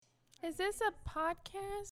Is this a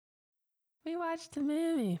podcast? We watched a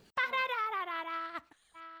movie.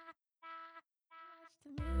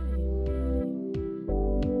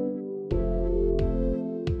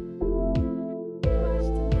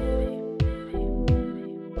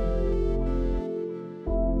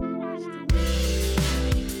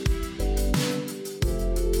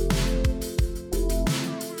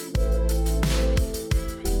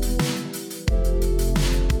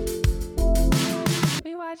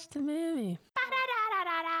 We watched a movie.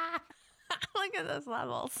 Look at those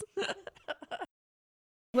levels.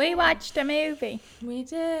 We watched a movie. We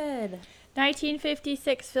did.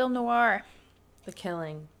 1956 film noir. The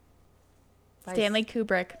Killing. By Stanley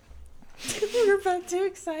Kubrick. We're both too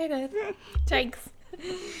excited. Thanks.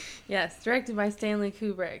 Yes, directed by Stanley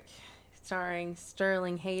Kubrick. Starring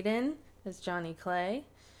Sterling Hayden as Johnny Clay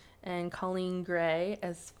and Colleen Gray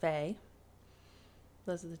as Faye.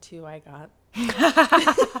 Those are the two I got.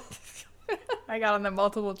 I got on the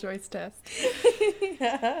multiple choice test.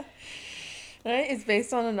 Yeah. Right? It's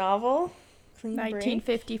based on a novel. Clean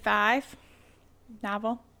 1955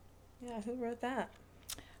 novel. Break. Yeah, who wrote that?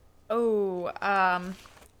 Oh,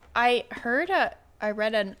 I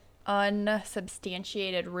read an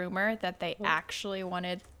unsubstantiated rumor that they actually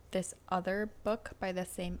wanted this other book by the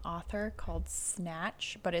same author called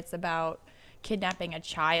Snatch, but it's about kidnapping a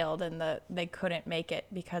child, and they couldn't make it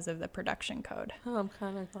because of the production code. Oh, I'm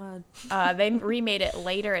kind of glad. They remade it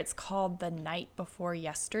later. It's called The Night Before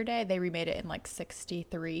Yesterday. They remade it in like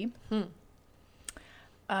 1963.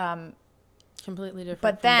 Completely different.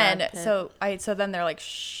 But from then, Brad Pitt. so then they're like,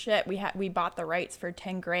 shit, we bought the rights for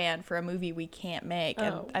 $10,000 for a movie we can't make,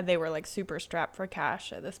 and they were like super strapped for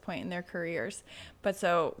cash at this point in their careers. But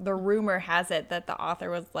so the rumor has it that the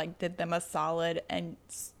author was like, did them a solid and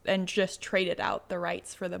just traded out the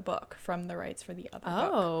rights for the book from the rights for the other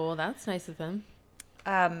book. Oh, well, that's nice of him.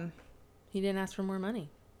 He didn't ask for more money.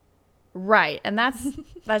 Right, and that's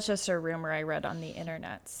just a rumor I read on the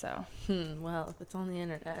internet. So, Well, if it's on the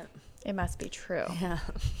internet, it must be true. yeah.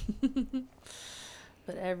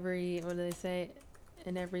 But what do they say?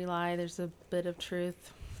 In every lie, there's a bit of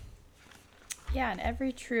truth. Yeah, in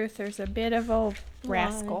every truth, there's a bit of a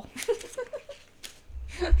rascal.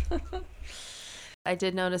 I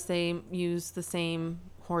did notice they used the same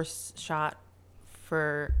horse shot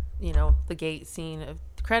for, the gate scene of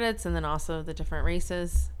the credits, and then also the different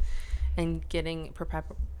races, and getting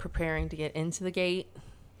preparing to get into the gate.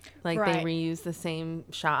 Like, right. They reused the same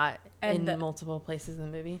shot and in multiple places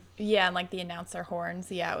in the movie. Yeah, and like the announcer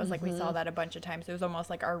horns. Yeah, it was like we saw that a bunch of times. It was almost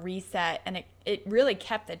like our reset, and it really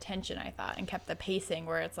kept the tension, I thought, and kept the pacing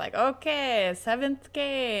where it's like, okay,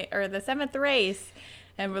 the seventh race,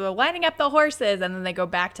 and we're lining up the horses, and then they go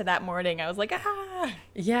back to that morning. I was like, ah.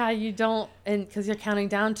 Yeah, you don't, and because you're counting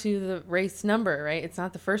down to the race number, right? It's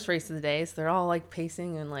not the first race of the day, so they're all like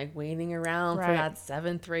pacing and like waiting around for that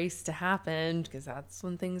seventh race to happen, because that's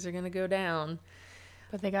when things are going to go down.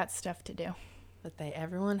 But they got stuff to do. But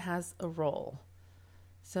everyone has a role.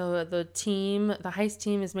 So the heist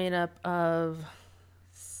team is made up of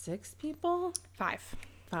 6 people? 5.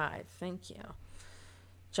 5, thank you.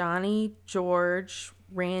 Johnny, George,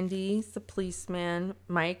 Randy's the policeman,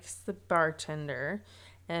 Mike's the bartender,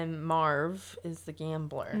 and Marv is the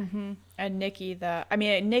gambler. Mm-hmm. And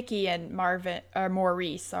Nikki and Marvin or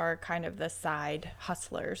Maurice are kind of the side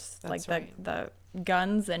hustlers. That's like the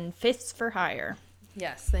guns and fists for hire.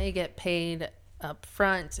 Yes, they get paid up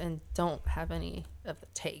front and don't have any of the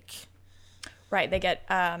take. Right, they get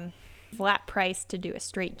flat price to do a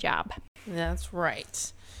straight job. That's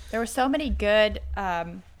right. There were so many good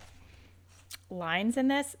lines in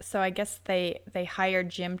this. So I guess they hired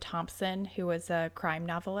Jim Thompson, who was a crime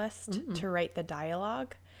novelist, to write the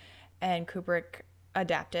dialogue. And Kubrick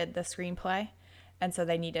adapted the screenplay. And so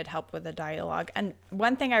they needed help with the dialogue. And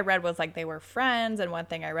one thing I read was like they were friends. And one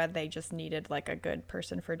thing I read, they just needed like a good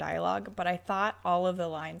person for dialogue. But I thought all of the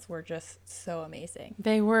lines were just so amazing.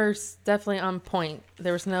 They were definitely on point.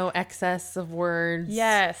 There was no excess of words.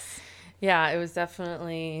 Yes. Yeah, it was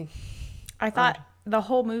definitely... I thought the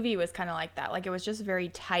whole movie was kind of like that. Like, it was just very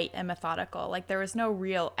tight and methodical. Like, there was no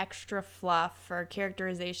real extra fluff or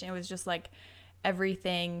characterization. It was just like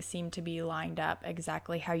everything seemed to be lined up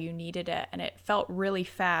exactly how you needed it. And it felt really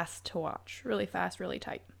fast to watch. Really fast, really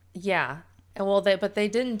tight. Yeah. Well, but they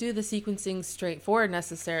didn't do the sequencing straightforward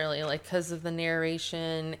necessarily, like, because of the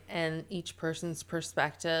narration and each person's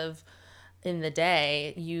perspective in the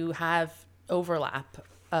day. You have overlap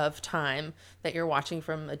of time that you're watching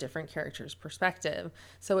from a different character's perspective.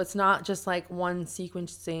 So it's not just like one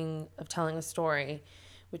sequencing of telling a story,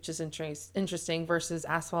 which is interesting, versus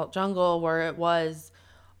Asphalt Jungle, where it was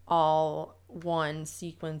all one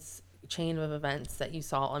sequence chain of events that you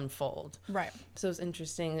saw unfold. Right. So it's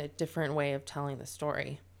interesting, a different way of telling the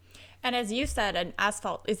story. And as you said, an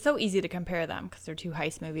Asphalt, it's so easy to compare them because they're two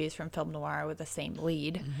heist movies from film noir with the same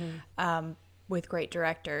lead, with great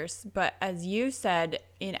directors. But as you said,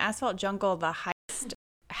 in Asphalt Jungle, the heist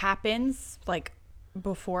happens like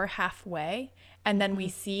before halfway. And then we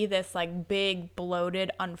see this like big bloated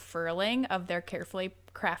unfurling of their carefully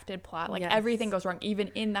crafted plot. Like everything goes wrong, even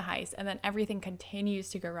in the heist. And then everything continues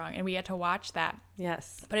to go wrong. And we get to watch that.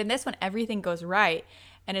 Yes. But in this one, everything goes right.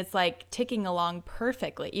 And it's like ticking along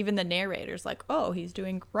perfectly. Even the narrator's like, oh, he's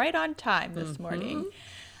doing right on time this morning.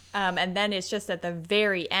 And then it's just at the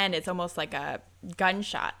very end, it's almost like a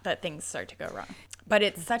gunshot that things start to go wrong. But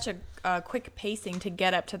it's such a quick pacing to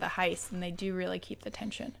get up to the heist, and they do really keep the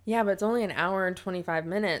tension. Yeah, but it's only an hour and 25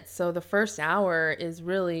 minutes. So the first hour is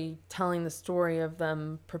really telling the story of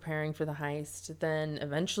them preparing for the heist, then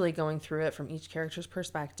eventually going through it from each character's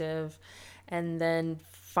perspective. And then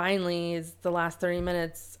finally is the last 30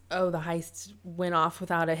 minutes, oh, the heist went off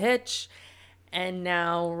without a hitch. And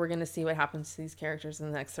now we're going to see what happens to these characters in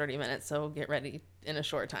the next 30 minutes. So get ready in a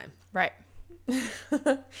short time. Right.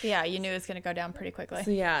 Yeah, you knew it was going to go down pretty quickly.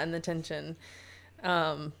 So yeah, and the tension.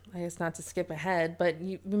 I guess not to skip ahead, but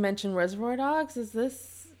you mentioned Reservoir Dogs. Is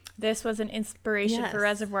this was an inspiration for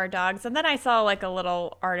Reservoir Dogs. And then I saw like a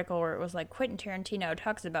little article where it was like Quentin Tarantino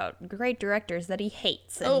talks about great directors that he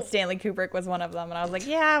hates. And Stanley Kubrick was one of them. And I was like,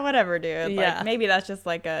 yeah, whatever, dude. Yeah. Like maybe that's just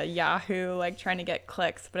like a Yahoo, like trying to get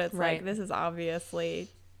clicks. But it's like, this is obviously,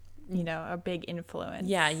 you know, a big influence.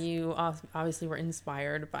 Yeah, you obviously were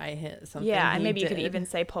inspired by something. Yeah, and maybe you could even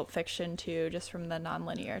say Pulp Fiction too, just from the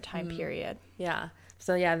nonlinear time period. Yeah.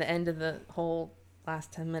 So yeah, the end of the whole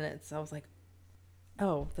last 10 minutes, I was like,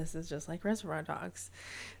 oh, this is just like Reservoir Dogs.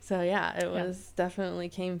 So yeah, it was definitely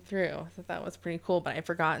came through. I thought that was pretty cool, but I'd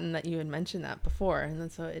forgotten that you had mentioned that before. And then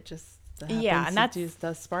so it just and that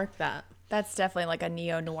does spark that. That's definitely like a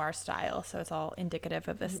neo-noir style. So it's all indicative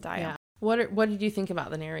of this style. Yeah. What did you think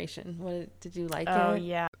about the narration? Did you like it? Oh,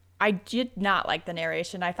 yeah. I did not like the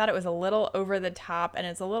narration. I thought it was a little over the top and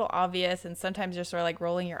it's a little obvious. And sometimes you're sort of like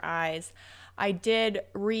rolling your eyes. I did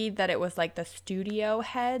read that it was like the studio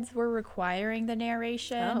heads were requiring the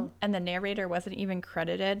narration and the narrator wasn't even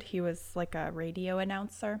credited. He was like a radio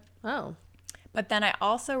announcer. Oh. But then I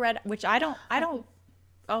also read, which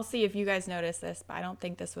I'll see if you guys notice this, but I don't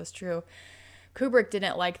think this was true. Kubrick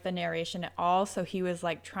didn't like the narration at all. So he was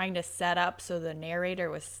like trying to set up so the narrator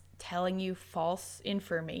was telling you false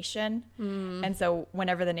information. And so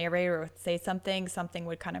whenever the narrator would say something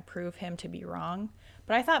would kind of prove him to be wrong.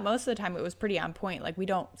 But I thought most of the time it was pretty on point. Like we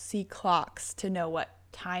don't see clocks to know what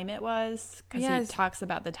time it was because he talks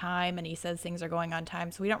about the time and he says things are going on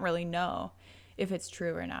time. So we don't really know if it's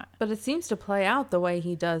true or not. But it seems to play out the way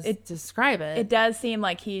he does describe it. It does seem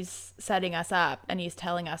like he's setting us up and he's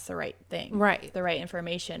telling us the right thing. Right. The right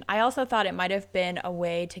information. I also thought it might have been a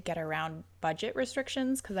way to get around budget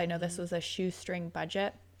restrictions because I know this was a shoestring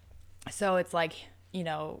budget. So it's like, you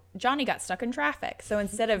know, Johnny got stuck in traffic. So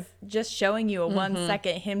instead of just showing you a 1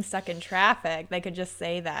 second him stuck in traffic, they could just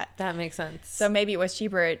say that. That makes sense. So maybe it was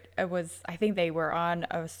cheaper. It was, I think they were on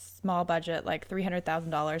a small budget, like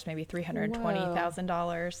 $300,000, maybe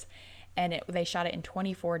 $320,000. And they shot it in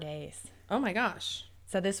 24 days. Oh my gosh.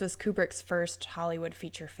 So this was Kubrick's first Hollywood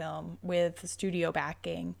feature film with studio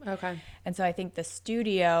backing. Okay. And so I think the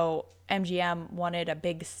studio, MGM, wanted a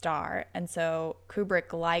big star. And so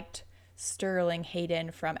Kubrick liked Sterling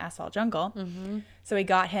Hayden from Asphalt Jungle. So he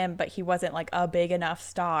got him, but he wasn't like a big enough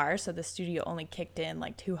star. So the studio only kicked in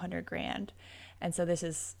like $200,000. And so this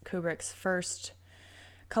is Kubrick's first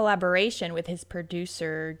collaboration with his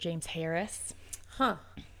producer, James Harris. Huh.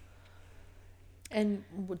 And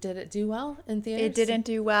did it do well in theaters? It didn't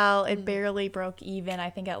do well. It barely broke even.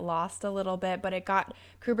 I think it lost a little bit, but it got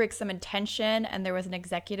Kubrick some attention. And there was an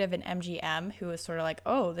executive in MGM who was sort of like,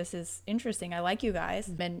 oh, this is interesting. I like you guys.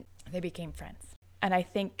 And they became friends. And I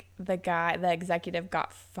think the executive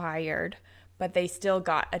got fired, but they still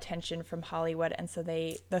got attention from Hollywood. And so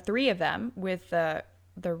the three of them with the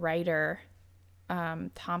writer,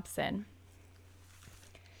 Thompson.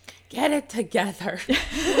 Get it together.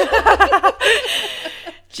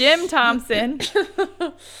 Jim Thompson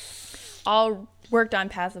all worked on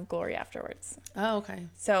Paths of Glory afterwards. Oh, okay.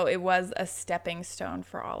 So it was a stepping stone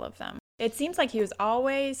for all of them. It seems like he was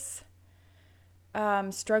always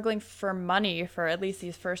struggling for money for at least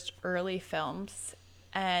these first early films.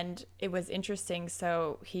 And it was interesting.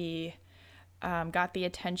 So he got the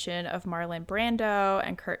attention of Marlon Brando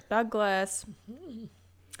and Kirk Douglas.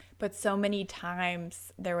 But so many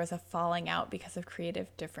times there was a falling out because of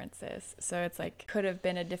creative differences. So it's like, could have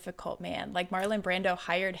been a difficult man. Like Marlon Brando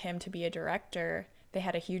hired him to be a director. They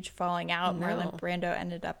had a huge falling out. No. Marlon Brando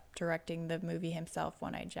ended up directing the movie himself,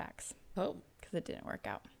 One-Eyed Jacks, Oh. because it didn't work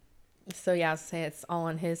out. So yeah, say it's all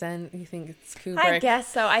on his end. You think it's Kubrick? I guess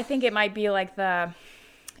so. I think it might be like the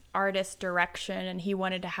artist direction, and he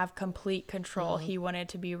wanted to have complete control. He wanted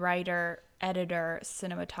to be writer, editor,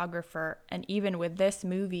 cinematographer, and even with this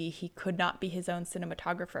movie he could not be his own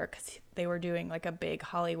cinematographer because they were doing like a big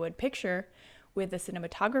Hollywood picture with the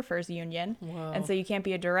cinematographers union. Whoa. And so you can't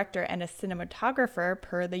be a director and a cinematographer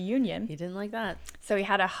per the union. He didn't like that. So he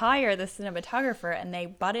had to hire the cinematographer, and they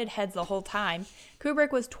butted heads the whole time.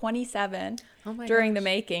 Kubrick was 27 during the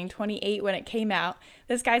making, 28 when it came out.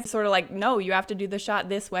 This guy's sort of like, no, you have to do the shot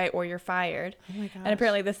this way or you're fired. Oh my gosh. And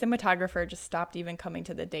apparently the cinematographer just stopped even coming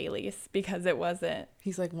to the dailies because it wasn't.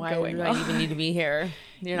 He's like, why going do well. I even need to be here?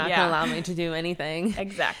 You're not Yeah. going to allow me to do anything.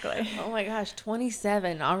 Exactly. Oh my gosh,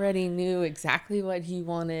 27, already knew exactly what he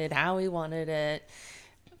wanted, how he wanted it.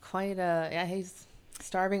 Quite a, he's a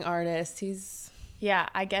starving artist. Yeah,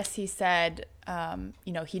 I guess he said,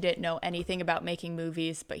 he didn't know anything about making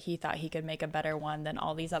movies, but he thought he could make a better one than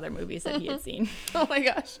all these other movies that he had seen. Oh my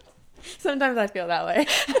gosh. Sometimes I feel that way.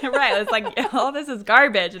 Right. It's like, all this is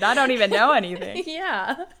garbage and I don't even know anything.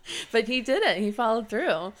 Yeah. But he did it. He followed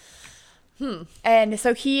through. And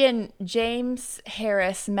so he and James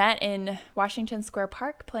Harris met in Washington Square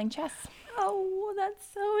Park playing chess. Oh, that's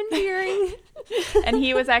so endearing. And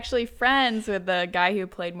he was actually friends with the guy who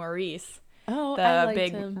played Maurice. Oh, The I liked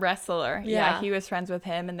big him. wrestler. Yeah. He was friends with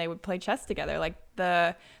him and they would play chess together. Like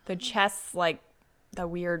the chess, like the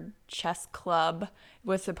weird chess club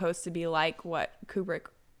was supposed to be like what Kubrick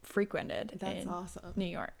frequented That's in awesome. New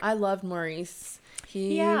York. I loved Maurice.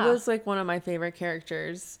 He Yeah. was like one of my favorite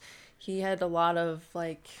characters. He had a lot of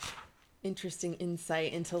like interesting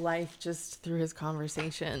insight into life just through his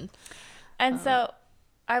conversation. And so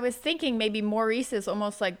I was thinking maybe Maurice is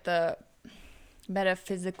almost like the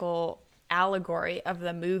metaphysical allegory of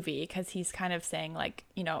the movie, because he's kind of saying like,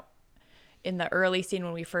 in the early scene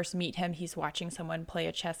when we first meet him, he's watching someone play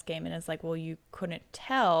a chess game and is like, well, you couldn't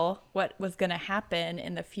tell what was going to happen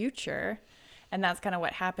in the future. And that's kind of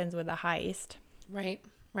what happens with the heist. Right.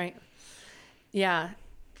 Yeah.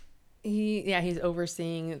 He's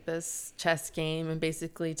overseeing this chess game and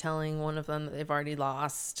basically telling one of them that they've already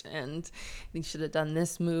lost and he should have done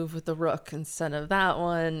this move with the rook instead of that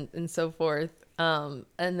one and so forth. And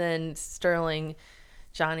then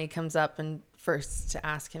Johnny comes up and first to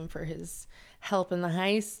ask him for his help in the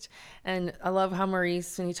heist. And I love how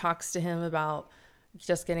Maurice, when he talks to him about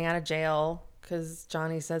just getting out of jail, because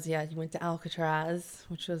Johnny says, he went to Alcatraz,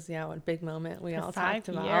 which was, what a big moment we all talked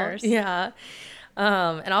about. 5 years. Yeah.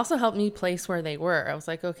 And also helped me place where they were. I was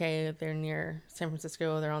like, okay, they're near San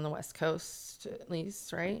Francisco. They're on the West Coast, at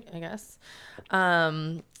least, right? I guess.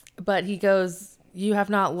 But he goes, you have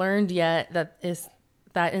not learned yet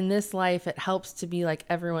that in this life, it helps to be like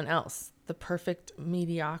everyone else, the perfect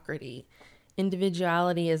mediocrity.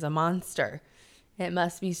 Individuality is a monster. It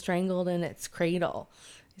must be strangled in its cradle.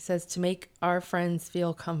 He says to make our friends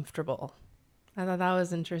feel comfortable. I thought that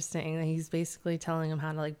was interesting. He's basically telling him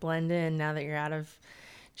how to like blend in now that you're out of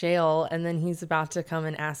jail. And then he's about to come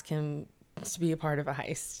and ask him to be a part of a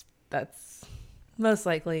heist. That's most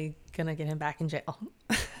likely going to get him back in jail.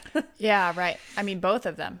 Yeah, right. I mean, both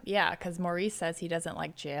of them. Yeah, because Maurice says he doesn't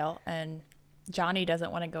like jail and Johnny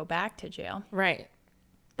doesn't want to go back to jail. Right.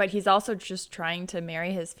 But he's also just trying to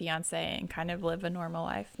marry his fiancée and kind of live a normal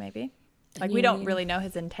life, maybe. Like, we don't really know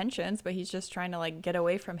his intentions, but he's just trying to, like, get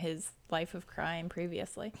away from his life of crime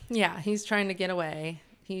previously. Yeah, he's trying to get away.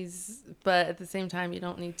 But at the same time, you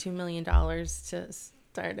don't need $2 million to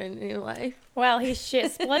start a new life. Well, he's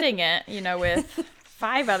splitting it, with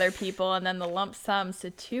 5 other people and then the lump sums to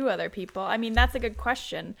 2 other people. I mean, that's a good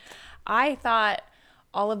question. I thought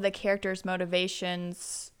all of the characters'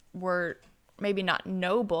 motivations were maybe not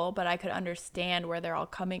noble, but I could understand where they're all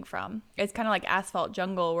coming from. It's kind of like Asphalt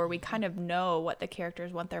Jungle, where we kind of know what the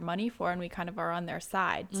characters want their money for and we kind of are on their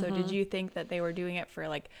side. So did you think that they were doing it for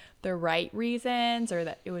like the right reasons, or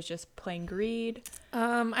that it was just plain greed?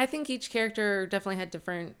 I think each character definitely had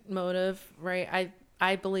different motive, right?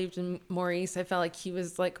 I believed in Maurice. I felt like he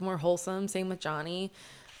was like more wholesome. Same with Johnny.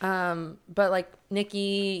 But like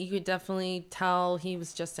Nicky, you could definitely tell he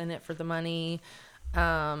was just in it for the money.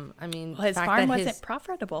 I mean, Well, his farm wasn't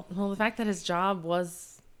profitable. Well, the fact that his job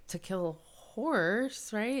was to kill a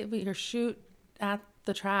horse, right? Or shoot at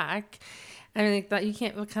the track. I mean, that you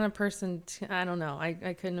can't, what kind of person, I don't know. I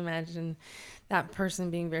couldn't imagine that person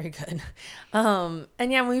being very good. And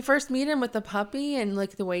yeah, when we first meet him with the puppy and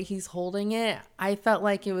like the way he's holding it, I felt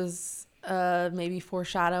like it was maybe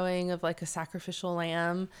foreshadowing of like a sacrificial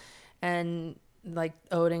lamb and like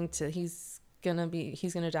owing to he's gonna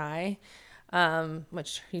die,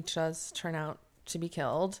 which he does turn out to be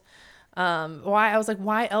killed. Why I was like,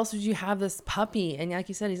 why else would you have this puppy? And like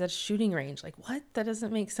you said, he's at a shooting range. Like, what? That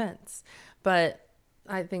doesn't make sense. But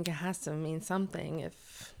I think it has to mean something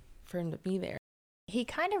for him to be there. He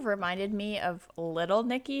kind of reminded me of Little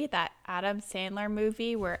Nicky, that Adam Sandler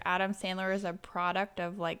movie where Adam Sandler is a product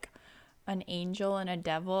of like an angel and a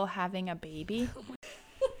devil having a baby.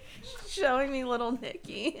 Showing me Little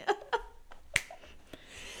Nicky.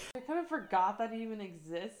 I kind of forgot that he even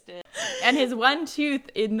existed. And his one tooth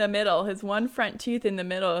in the middle, his one front tooth in the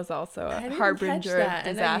middle is also a harbinger of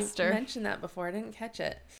disaster. You mentioned that before. I didn't catch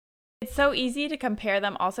it. It's so easy to compare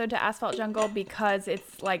them also to Asphalt Jungle because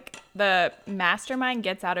it's like the mastermind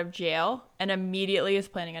gets out of jail and immediately is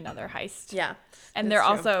planning another heist. Yeah. And they're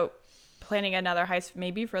also planning another heist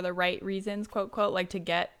maybe for the right reasons, quote, quote, like to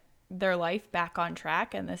get their life back on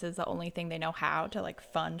track. And this is the only thing they know how to like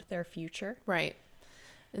fund their future. Right.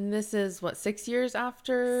 And this is, what, 6 years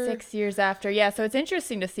after? 6 years after, yeah. So it's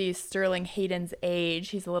interesting to see Sterling Hayden's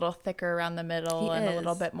age. He's a little thicker around the middle and a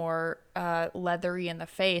little bit more leathery in the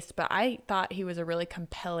face. But I thought he was a really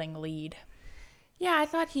compelling lead. Yeah, I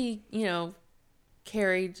thought he,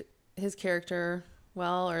 carried his character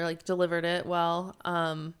well or, like, delivered it well.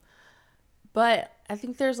 But I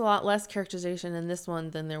think there's a lot less characterization in this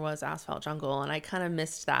one than there was Asphalt Jungle. And I kind of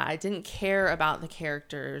missed that. I didn't care about the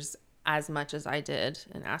characters as much as I did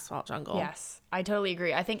in Asphalt Jungle. Yes, I totally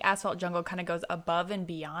agree. I think Asphalt Jungle kind of goes above and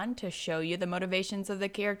beyond to show you the motivations of the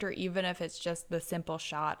character, even if it's just the simple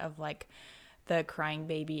shot of like the crying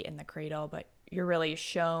baby in the cradle, but you're really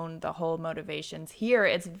shown the whole motivations. Here,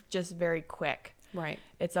 it's just very quick. Right.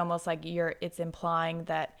 It's almost like it's implying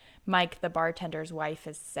that Mike, the bartender's wife,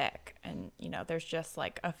 is sick. And, there's just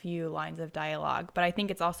like a few lines of dialogue. But I think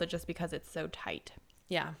it's also just because it's so tight.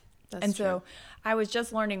 Yeah. And so I was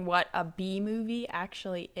just learning what a B movie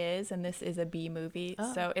actually is, and this is a B movie.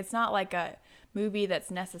 Oh. So it's not like a movie that's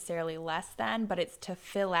necessarily less than, but it's to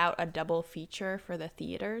fill out a double feature for the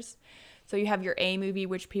theaters. So you have your A movie,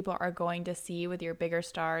 which people are going to see with your bigger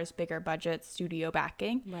stars, bigger budget, studio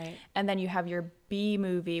backing. Right. And then you have your B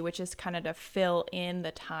movie, which is kind of to fill in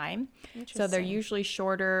the time. So they're usually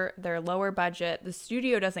shorter, they're lower budget. The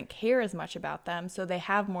studio doesn't care as much about them, so they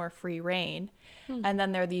have more free reign. And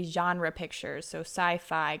then there are these genre pictures, so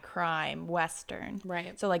sci-fi, crime, Western.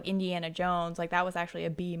 Right. So like Indiana Jones, like that was actually a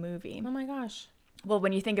B movie. Oh my gosh. Well,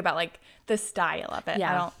 when you think about like the style of it,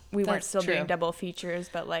 we weren't still doing double features,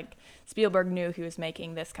 but like Spielberg knew he was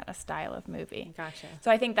making this kind of style of movie. Gotcha.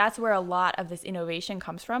 So I think that's where a lot of this innovation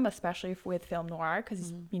comes from, especially with film noir,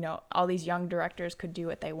 because all these young directors could do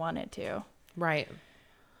what they wanted to. Right.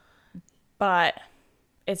 But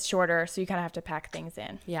it's shorter, so you kind of have to pack things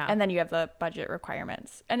in. Yeah. And then you have the budget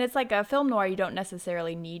requirements. And it's like a film noir you don't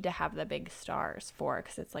necessarily need to have the big stars for,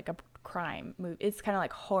 because it's like a crime movie. It's kind of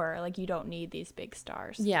like horror. Like you don't need these big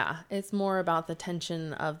stars. Yeah. It's more about the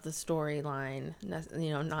tension of the storyline,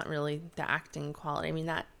 not really the acting quality. I mean,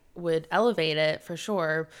 that would elevate it for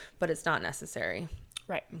sure, but it's not necessary.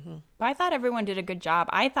 Right. Mm-hmm. But I thought everyone did a good job.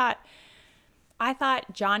 I thought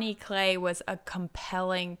Johnny Clay was a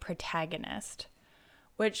compelling protagonist,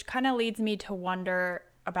 which kind of leads me to wonder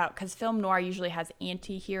about, because film noir usually has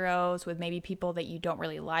anti-heroes with maybe people that you don't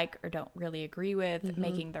really like or don't really agree with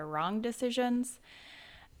making the wrong decisions.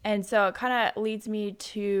 And so it kind of leads me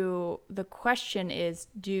to the question is,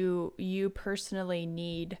 do you personally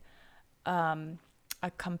need a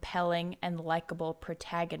compelling and likable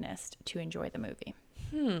protagonist to enjoy the movie?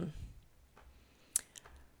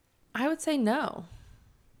 I would say no.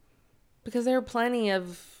 Because there are plenty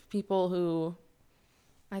of people who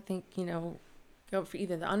I think, go for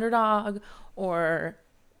either the underdog or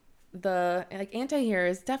the anti-hero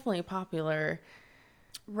is definitely popular.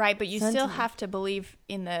 Right, but you still have to believe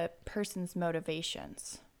in the person's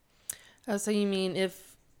motivations. Oh, so you mean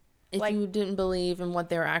if you didn't believe in what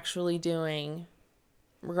they're actually doing,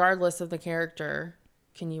 regardless of the character,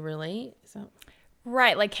 can you relate?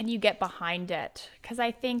 Right, like can you get behind it? Because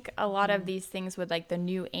I think a lot of these things with like the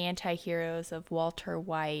new anti-heroes of Walter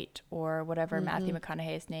White or whatever Matthew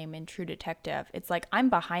McConaughey's name in True Detective, it's like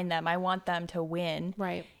I'm behind them. I want them to win.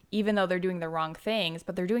 Right. Even though they're doing the wrong things,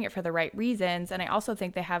 but they're doing it for the right reasons. And I also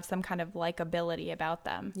think they have some kind of likability about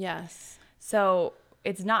them. Yes. So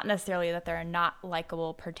it's not necessarily that they're not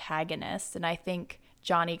likable protagonists. And I think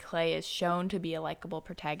Johnny Clay is shown to be a likable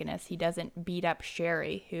protagonist. He doesn't beat up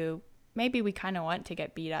Sherry, who maybe we kind of want to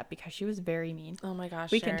get beat up because she was very mean. Oh my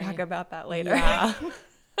gosh, we Sherry. can talk about that later. Yeah.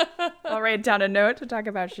 I'll write down a note to talk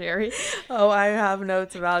about Sherry. Oh, I have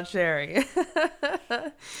notes about Sherry.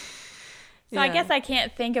 So I guess I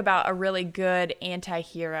can't think about a really good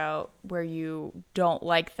anti-hero where you don't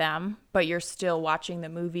like them, but you're still watching the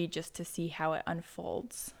movie just to see how it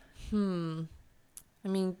unfolds. I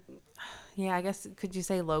mean, yeah, I guess, could you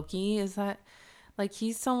say Loki? Is that, like,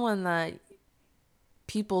 he's someone that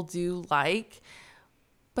people do like,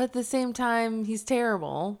 but at the same time, he's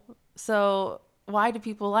terrible. So why do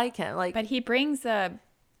people like him? Like, but he brings a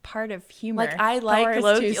part of humor. like, I like Thor is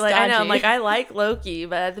Loki. too Like, I know, stodgy. like, I like Loki,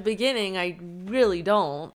 but at the beginning, I really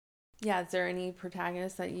don't. Yeah, is there any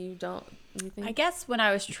protagonist that you think? I guess when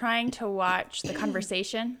I was trying to watch The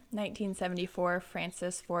Conversation, 1974,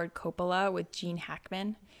 Francis Ford Coppola with Gene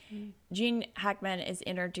Hackman. Gene Hackman is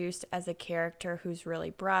introduced as a character who's really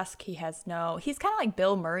brusque. He's kind of like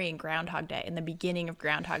Bill Murray in Groundhog Day, in the beginning of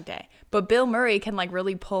Groundhog Day. But Bill Murray can like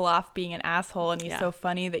really pull off being an asshole, and he's so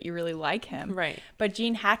funny that you really like him. Right. But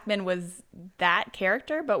Gene Hackman was that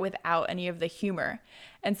character, but without any of the humor.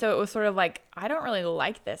 And so it was sort of like, I don't really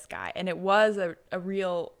like this guy. And it was a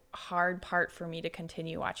real hard part for me to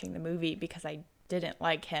continue watching the movie because I didn't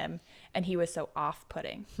like him and he was so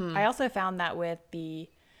off-putting. I also found that with the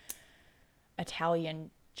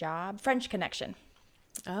Italian Job, French Connection.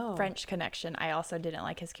 French Connection. I also didn't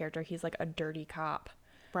like his character. He's like a dirty cop.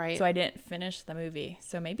 Right. So I didn't finish the movie.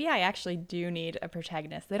 So maybe I actually do need a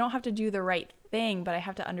protagonist. They don't have to do the right thing, but I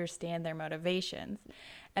have to understand their motivations.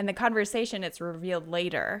 And The Conversation, it's revealed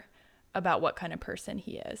later about what kind of person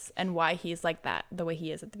he is and why he's like that, the way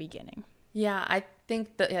he is at the beginning. Yeah, I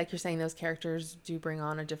think that, like you're saying, those characters do bring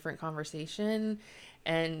on a different conversation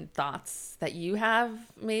and thoughts that you have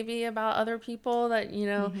maybe about other people that, you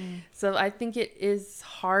know. So I think it is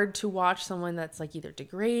hard to watch someone that's like either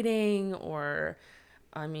degrading or,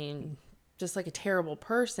 I mean, just like a terrible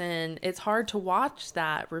person. It's hard to watch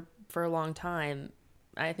that for a long time.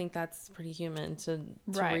 I think that's pretty human to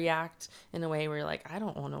react in a way where you're like, I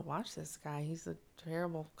don't want to watch this guy. He's a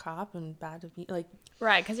terrible cop and bad to be like.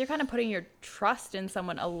 Right, because you're kind of putting your trust in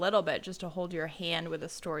someone a little bit just to hold your hand with the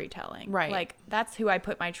storytelling. Right. Like, that's who I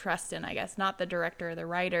put my trust in, I guess. Not the director or the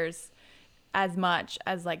writers as much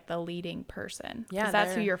as, like, the leading person. Yeah, because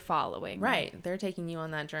that's who you're following. Right. They're taking you on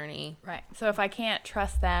that journey. Right. So if I can't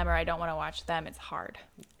trust them or I don't want to watch them, it's hard.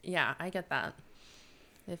 Yeah, I get that.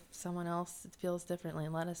 If someone else feels differently,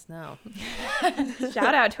 let us know.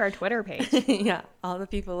 Shout out to our Twitter page. Yeah, all the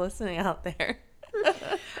people listening out there.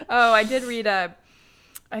 Oh, I did read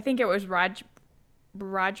I think it was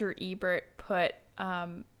Roger Ebert put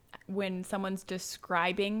when someone's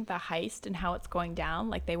describing the heist and how it's going down,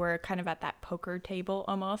 like they were kind of at that poker table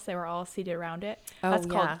almost. They were all seated around it. That's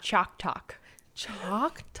called chalk talk.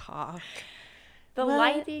 Chalk talk. The What?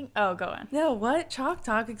 lighting. Oh, go on. No, what? Chalk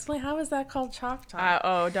talk? Explain. How is that called chalk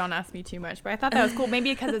talk? Don't ask me too much. But I thought that was cool.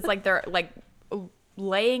 Maybe because it's like they're like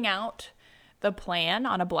laying out the plan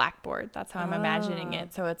on a blackboard. That's how I'm imagining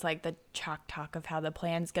it. So it's like the chalk talk of how the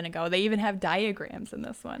plan's going to go. They even have diagrams in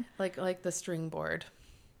this one. Like the string board.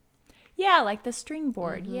 Yeah, like the string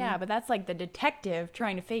board. Yeah, but that's like the detective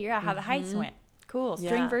trying to figure out how the heist went. Cool.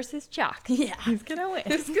 String versus chalk. Yeah. Who's going to win?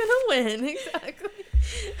 Who's going to win? Exactly.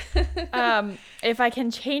 If I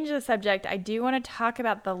can change the subject, I do want to talk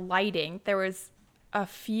about the lighting. There was a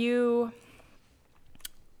few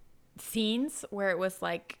scenes where it was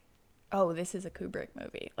like, oh, this is a Kubrick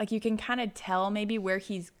movie. Like you can kind of tell maybe where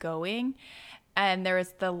he's going. And there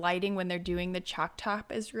was the lighting when they're doing the chalk talk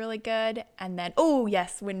is really good. And then, oh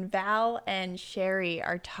yes, when Val and Sherry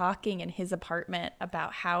are talking in his apartment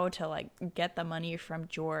about how to like get the money from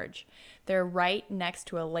George, they're right next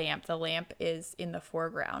to a lamp. The lamp is in the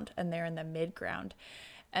foreground and they're in the midground.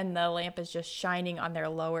 And the lamp is just shining on their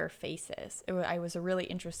lower faces. It was a really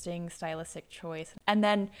interesting stylistic choice. And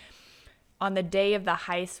then on the day of the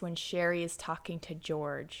heist when Sherry is talking to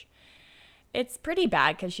George, it's pretty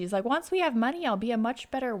bad because she's like, once we have money, I'll be a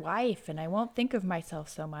much better wife and I won't think of myself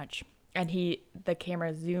so much. And the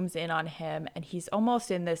camera zooms in on him and he's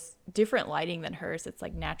almost in this different lighting than hers. It's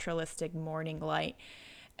like naturalistic morning light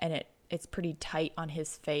and it's pretty tight on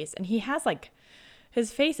his face. And he has like,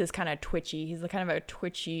 his face is kind of twitchy. He's kind of a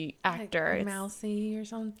twitchy actor. Like mousy or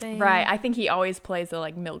something. Right. I think he always plays the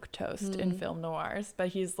like milk toast in film noirs, but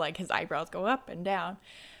he's like, his eyebrows go up and down.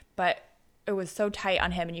 But it was so tight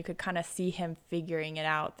on him and you could kind of see him figuring it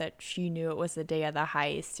out that she knew it was the day of the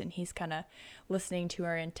heist and he's kind of listening to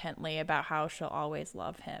her intently about how she'll always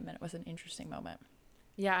love him, and it was an interesting moment.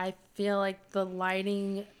 Yeah, I feel like the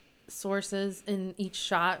lighting sources in each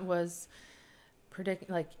shot was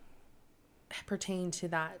pertained to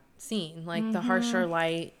that scene. Like the harsher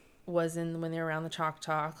light was in when they were around the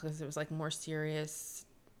Choctaw, because it was like more serious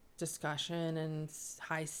discussion and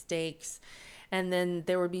high stakes. And then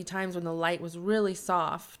there would be times when the light was really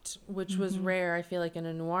soft, which was rare. I feel like in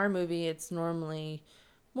a noir movie, it's normally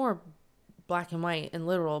more black and white and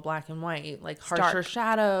literal black and white, like harsher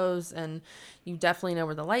shadows, and you definitely know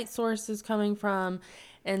where the light source is coming from.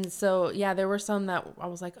 And so, yeah, there were some that I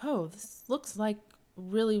was like, oh, this looks like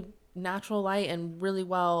really natural light and really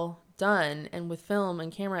well done. And with film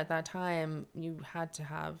and camera at that time, you had to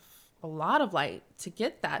have a lot of light to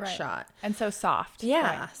get that shot. And so soft.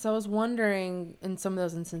 Yeah. Right. So I was wondering in some of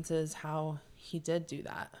those instances how he did do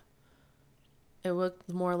that. It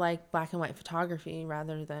looked more like black and white photography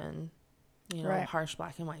rather than, harsh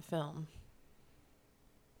black and white film.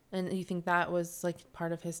 And you think that was like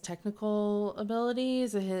part of his technical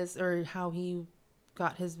abilities, or how he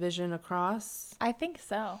got his vision across? I think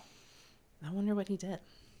so. I wonder what he did.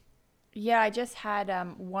 Yeah, I just had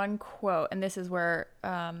one quote, and this is where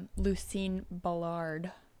Lucien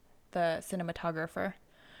Ballard, the cinematographer,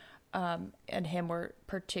 and him were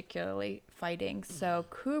particularly fighting. So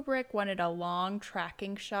Kubrick wanted a long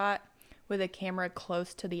tracking shot with a camera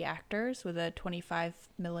close to the actors with a 25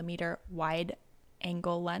 millimeter wide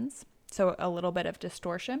angle lens, so a little bit of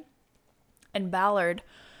distortion. And Ballard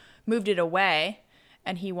moved it away,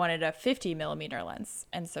 and he wanted a 50 millimeter lens.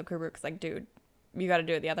 And so Kubrick's like, dude, you got to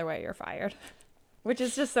do it the other way, you're fired. Which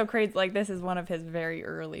is just so crazy. Like, this is one of his very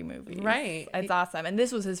early movies. Right. It's awesome. And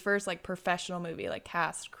this was his first, like, professional movie, like,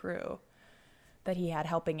 cast crew that he had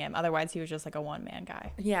helping him. Otherwise, he was just, like, a one-man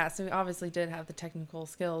guy. Yeah, so he obviously did have the technical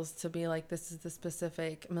skills to be like, this is the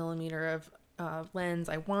specific millimeter of lens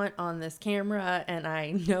I want on this camera, and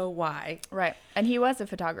I know why. Right. And he was a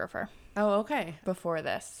photographer. Oh, okay. Before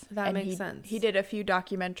this. That makes sense. He did a few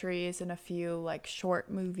documentaries and a few, like,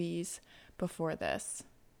 short movies before this.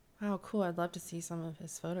 Oh, cool. I'd love to see some of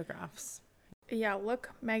his photographs. Yeah,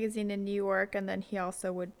 Look magazine in New York, and then he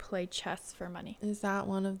also would play chess for money. Is that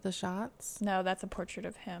one of the shots? No, that's a portrait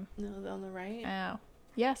of him. No, on the right? Oh.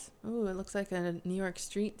 Yes. Ooh, it looks like a New York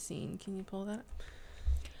street scene. Can you pull that?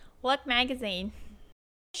 Look magazine.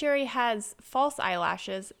 Sherry has false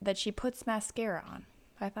eyelashes that she puts mascara on.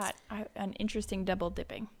 I thought an interesting double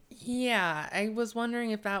dipping. Yeah, I was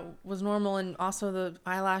wondering if that was normal, and also the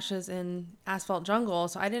eyelashes in Asphalt Jungle.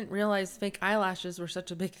 So I didn't realize fake eyelashes were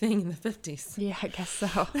such a big thing in the 50s. Yeah, I guess so.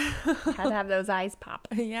 Had to have those eyes pop.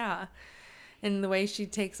 Yeah. And the way she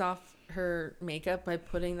takes off her makeup by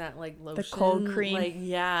putting that like lotion, the cold cream, like,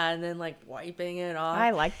 yeah, and then like wiping it off.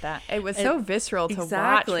 I like that. It was so visceral to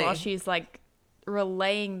watch while she's like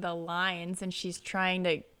relaying the lines, and she's trying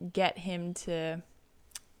to get him to.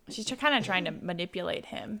 She's kind of trying to manipulate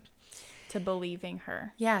him to believing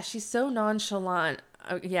her. Yeah, she's so nonchalant.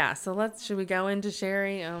 Yeah, so should we go into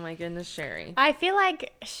Sherry? Oh my goodness, Sherry. I feel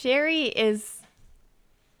like Sherry is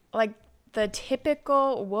like the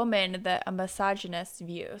typical woman that a misogynist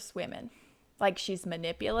views women. Like, she's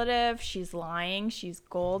manipulative, she's lying, she's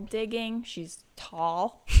gold digging, she's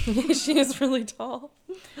tall. She is really tall.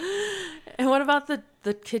 And what about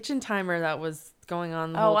the kitchen timer that was going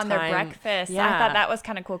on the whole time? On their breakfast. Yeah. I thought that was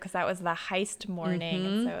kind of cool because that was the heist morning.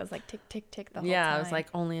 And so it was like tick, tick, tick the whole time. Yeah, it was like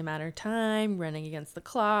only a matter of time, running against the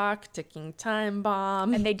clock, ticking time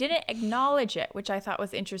bomb. And they didn't acknowledge it, which I thought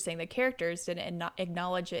was interesting. The characters didn't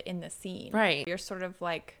acknowledge it in the scene. Right. You're sort of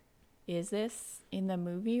like, is this in the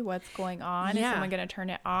movie? What's going on? Yeah. Is someone going to turn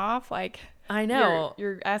it off? Like, I know.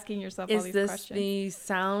 You're asking yourself all these questions. Is this the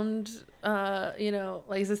sound,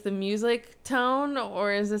 like, is this the music tone,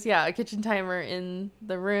 or is this, a kitchen timer in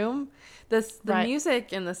the room? The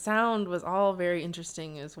music and the sound was all very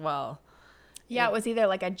interesting as well. Yeah, it was either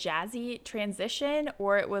like a jazzy transition,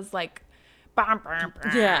 or it was like, bam, bam,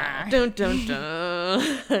 bam. Yeah. Dun, dun, dun.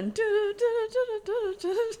 Dun, dun, dun, dun,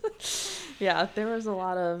 dun. Yeah, there was a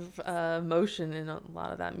lot of motion in a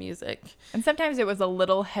lot of that music. And sometimes it was a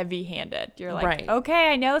little heavy-handed. You're like, right. Okay,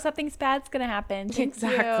 I know something bad's going to happen. Thank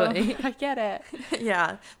exactly. you. I get it.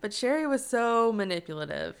 Yeah, but Sherry was so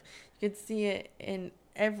manipulative. You could see it in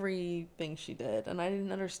everything she did. And I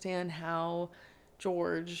didn't understand how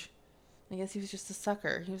George... I guess he was just a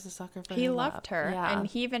sucker. He was a sucker for her. He loved her. Yeah. And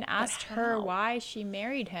he even asked her why she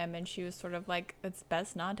married him. And she was sort of like, it's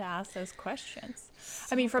best not to ask those questions.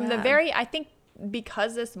 So I mean, from I think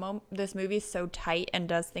because this movie is so tight and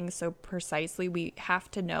does things so precisely, we have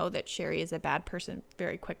to know that Sherry is a bad person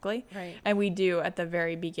very quickly. Right. And we do at the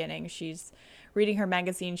very beginning. She's reading her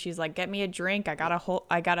magazine. She's like, get me a drink. I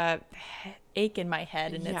got a ache in my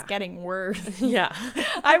head and it's getting worse. Yeah.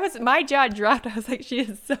 My jaw dropped. I was like, she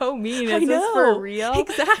is so mean. Is I this know. for real?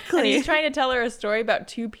 Exactly. And he's trying to tell her a story about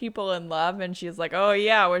two people in love. And she's like, oh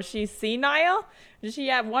yeah, was she senile? Did she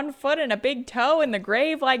have one foot and a big toe in the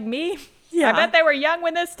grave like me? Yeah. I bet they were young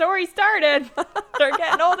when this story started. They're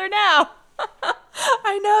getting older now.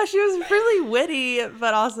 I know, she was really witty,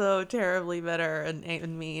 but also terribly bitter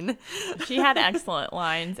and mean. She had excellent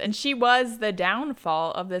lines, and she was the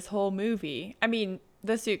downfall of this whole movie. I mean,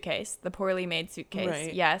 the suitcase, the poorly made suitcase,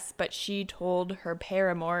 right. Yes, but she told her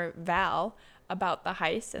paramour, Val, about the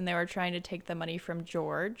heist, and they were trying to take the money from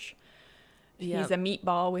George. Yep. He's a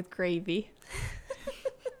meatball with gravy.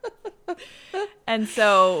 And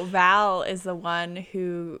so Val is the one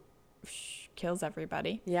who kills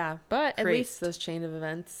everybody. Yeah, but at least those chain of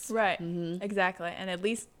events. Right. Mm-hmm. Exactly. And at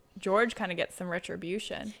least George kind of gets some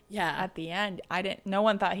retribution. Yeah. At the end, no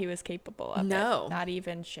one thought he was capable of it. No. Not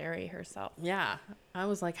even Sherry herself. Yeah. I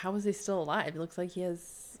was like, how is he still alive? It looks like he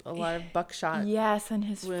has a lot of buckshot. Yes, in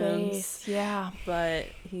his face. Yeah. But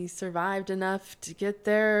he survived enough to get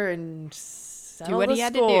there and do what he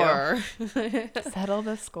had to do. Settle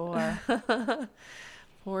the score.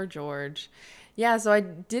 Poor George. Yeah, so I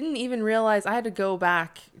didn't even realize. I had to go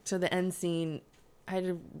back to the end scene. I had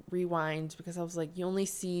to rewind because I was like, you only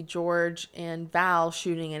see George and Val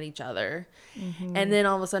shooting at each other. Mm-hmm. And then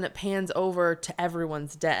all of a sudden it pans over to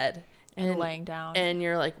everyone's dead. And laying down. And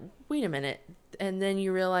you're like, wait a minute. And then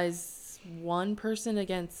you realize one person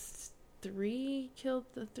against three killed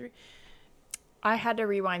the three. I had to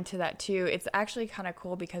rewind to that too. It's actually kind of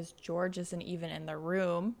cool because George isn't even in the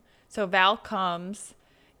room. So Val comes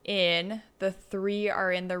in, the three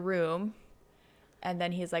are in the room, and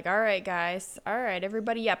then he's like, all right guys, all right,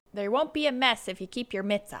 everybody up, there won't be a mess if you keep your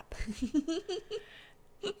mitts up.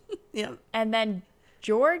 Yep. And then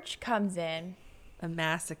George comes in. A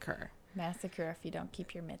massacre if you don't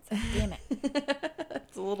keep your mitts up. Damn it.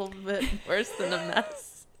 It's a little bit worse than a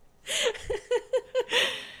mess.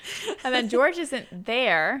 And then George isn't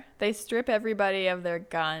there. They strip everybody of their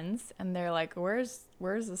guns and they're like, where's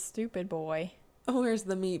the stupid boy? Oh, where's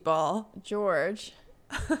the meatball? George.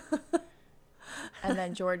 And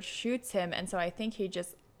then George shoots him. And so I think he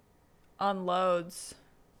just unloads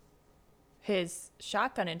his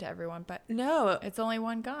shotgun into everyone. But no, it's only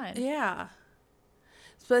one gun. Yeah.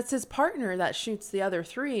 So it's his partner that shoots the other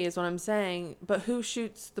three is what I'm saying. But who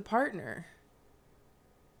shoots the partner?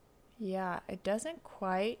 Yeah, it doesn't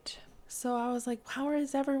quite. So I was like, how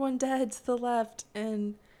is everyone dead to the left?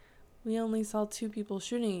 And we only saw two people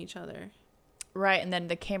shooting each other. Right, and then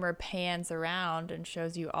the camera pans around and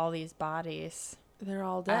shows you all these bodies. They're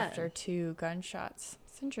all dead. After two gunshots.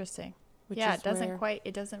 It's interesting. Yeah, it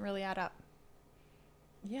doesn't really add up.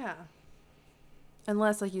 Yeah.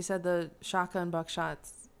 Unless, like you said, the shotgun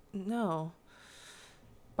buckshots. No.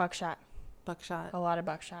 Buckshot. A lot of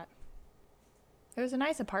buckshot. It was a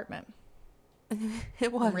nice apartment.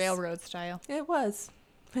 It was. Railroad style. It was.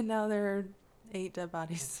 But now there are 8 dead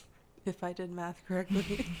bodies. If I did math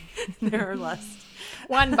correctly, there are less.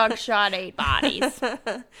 1 buckshot, 8 bodies.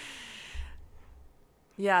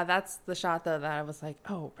 Yeah, that's the shot, though, that I was like,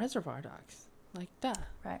 oh, Reservoir Dogs. Like, duh.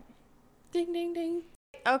 Right. Ding, ding, ding.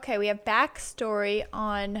 Okay, we have backstory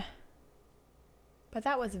on... But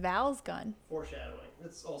that was Val's gun. Foreshadowing.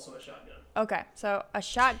 It's also a shotgun. Okay, so a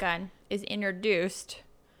shotgun is introduced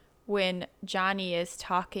when Johnny is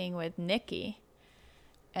talking with Nikki.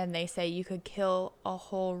 And they say you could kill a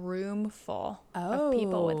whole room full of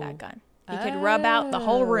people with that gun. You could rub out the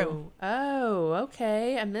whole room. Oh,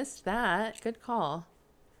 okay. I missed that. Good call.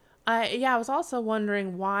 I was also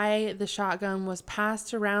wondering why the shotgun was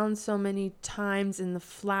passed around so many times in the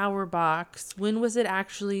flower box. When was it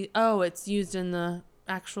actually... Oh, it's used in the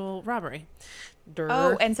actual robbery.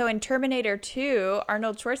 Oh, and so in Terminator 2,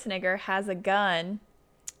 Arnold Schwarzenegger has a gun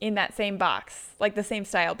in that same box. Like the same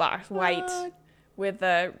style box. White. With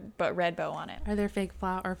a red bow on it. Are there fake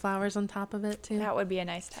flowers on top of it too? That would be a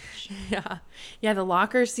nice touch. Yeah. The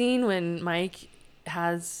locker scene when Mike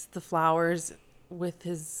has the flowers with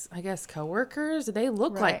his, I guess, coworkers. They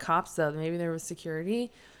look like cops though. Maybe there was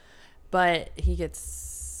security, but he gets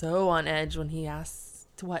so on edge when he asks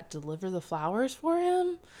to deliver the flowers for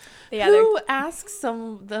him. Yeah. Who asks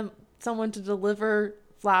someone to deliver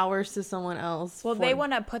flowers to someone else? Well, they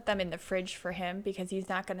want to put them in the fridge for him because he's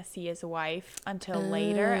not going to see his wife until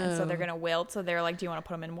later, and so they're going to wilt. So they're like, do you want to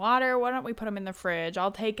put them in water? Why don't we put them in the fridge?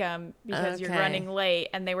 I'll take them because you're running late.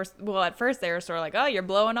 And they were, at first they were sort of like, oh, you're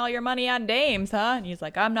blowing all your money on dames, huh? And he's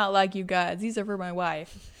like, I'm not like you guys. These are for my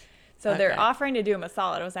wife. So they're Okay. offering to do him a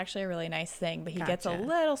solid. It was actually a really nice thing, but he gets a Gotcha.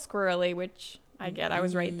 little squirrely, which I get. I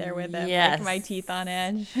was right there with him, Yes. like my teeth on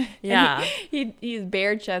edge. And Yeah. he's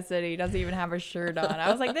bare chested. He doesn't even have a shirt on. I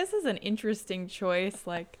was like, this is an interesting choice.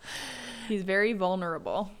 Like, he's very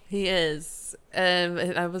vulnerable. He is.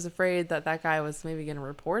 And I was afraid that guy was maybe going to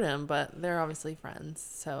report him, but they're obviously friends.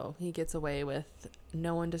 So he gets away with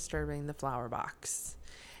no one disturbing the flower box.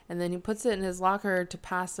 And then he puts it in his locker to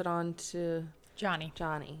pass it on to Johnny.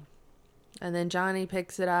 And then Johnny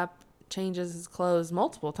picks it up, changes his clothes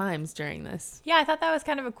multiple times during this. Yeah, I thought that was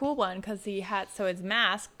kind of a cool one because so his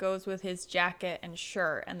mask goes with his jacket and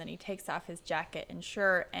shirt, and then he takes off his jacket and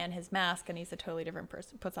shirt and his mask, and he's a totally different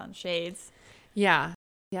person. Puts on shades. Yeah.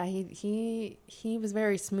 Yeah, he was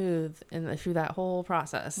very smooth through that whole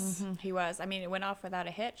process. Mm-hmm, he was. I mean, it went off without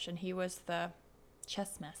a hitch, and he was the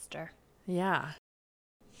chess master. Yeah.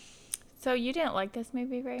 So you didn't like this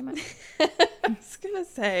movie very much? I was going to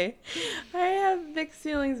say, I have mixed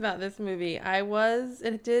feelings about this movie.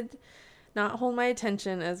 It did not hold my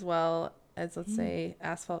attention as well as, let's say,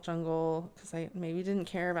 Asphalt Jungle, because I maybe didn't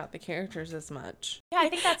care about the characters as much. Yeah, I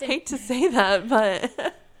think that's I hate to say that,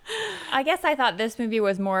 but... I guess I thought this movie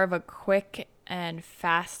was more of a quick and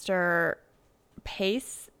faster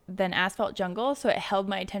pace than Asphalt Jungle, so it held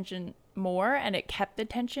my attention more and it kept the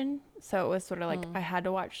tension. So it was sort of like I had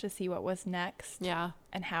to watch to see what was next. Yeah.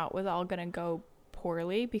 And how it was all going to go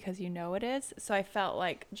poorly because it is. So I felt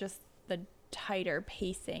like just the tighter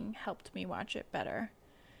pacing helped me watch it better.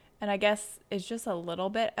 And I guess it's just a little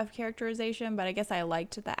bit of characterization, but I guess I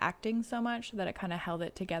liked the acting so much that it kind of held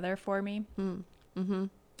it together for me. Mm-hmm.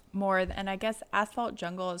 And I guess Asphalt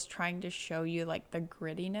Jungle is trying to show you like the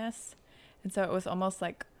grittiness, and so it was almost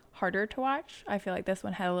like harder to watch. I feel like this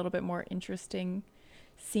one had a little bit more interesting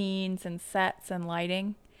scenes and sets and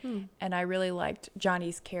lighting, and I really liked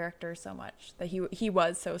Johnny's character so much that he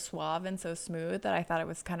was so suave and so smooth that I thought it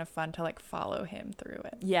was kind of fun to like follow him through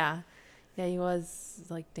it. Yeah. Yeah, he was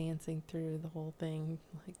like dancing through the whole thing.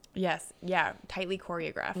 Like, yes, yeah, tightly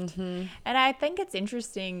choreographed. mm-hmm. And I think it's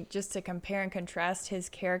interesting just to compare and contrast his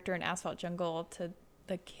character in Asphalt Jungle to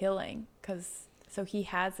The Killing, because so he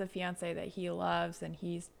has a fiance that he loves, and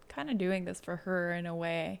he's kind of doing this for her in a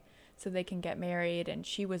way so they can get married, and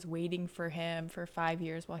she was waiting for him for 5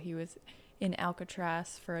 years while he was in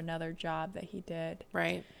Alcatraz for another job that he did.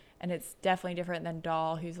 Right. And it's definitely different than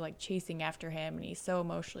Doll, who's like chasing after him, and he's so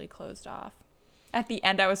emotionally closed off. At the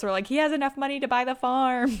end, I was sort of like, he has enough money to buy the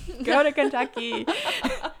farm. Go to Kentucky.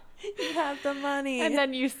 You have the money. And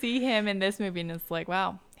then you see him in this movie, and it's like,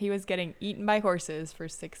 wow, he was getting eaten by horses for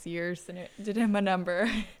 6 years, and it did him a number.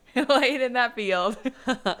 Laid in that field.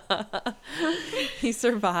 He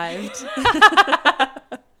survived.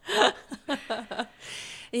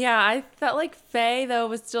 Yeah, I felt like Faye, though,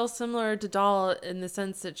 was still similar to Doll in the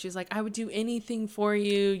sense that she's like, I would do anything for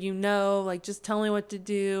you, like, just tell me what to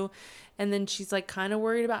do. And then she's like kind of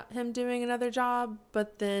worried about him doing another job,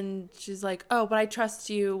 but then she's like, oh, but I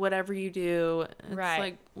trust you, whatever you do. And right. It's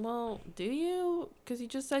like, well, do you? Because you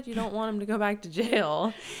just said you don't want him to go back to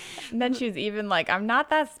jail. And then she's even like, I'm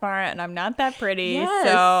not that smart and I'm not that pretty, yes.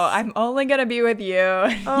 So I'm only going to be with you. Oh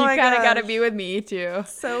you kind of got to gosh. be with me too.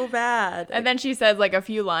 So bad. And then she says like a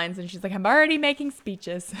few lines and she's like, I'm already making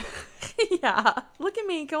speeches. Yeah. Look at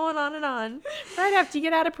me going on and on. Right after you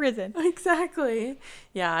get out of prison. Exactly.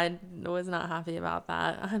 Yeah, I was not happy about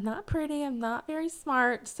that. I'm not pretty. I'm not very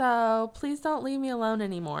smart. So please don't leave me alone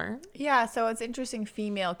anymore. Yeah, so it's interesting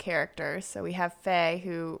female characters. So we have Faye,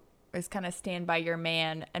 who is kind of stand by your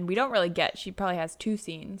man. And we don't really get, she probably has 2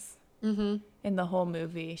 scenes in the whole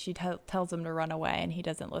movie. She tells him to run away and he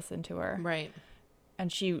doesn't listen to her. Right.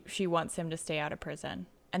 And she wants him to stay out of prison.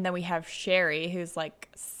 And then we have Sherry, who's like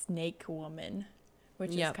Snake Woman,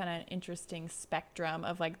 which is kind of an interesting spectrum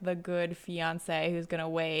of like the good fiance who's going to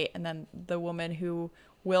wait, and then the woman who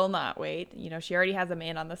will not wait. You know, she already has a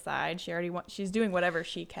man on the side. She's doing whatever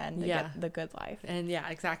she can to get the good life. And yeah,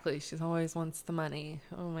 exactly. She always wants the money.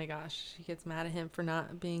 Oh my gosh. She gets mad at him for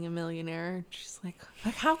not being a millionaire. She's like,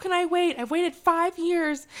 how can I wait? I've waited 5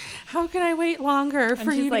 years. How can I wait longer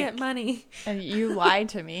for you to get money? And you lied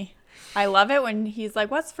to me. I love it when he's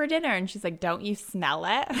like, what's for dinner? And she's like, don't you smell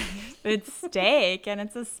it? It's steak and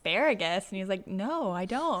it's asparagus. And he's like, no, I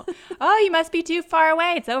don't. Oh, you must be too far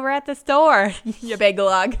away. It's over at the store, you big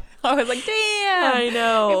lug. I was like, damn. I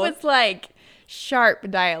know. It was like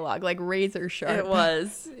sharp dialogue, like razor sharp. It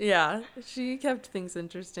was. Yeah. She kept things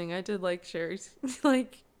interesting. I did like Sherry's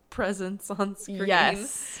like presence on screen.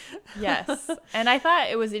 Yes. And I thought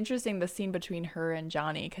it was interesting, the scene between her and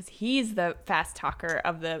Johnny, because he's the fast talker,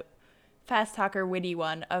 witty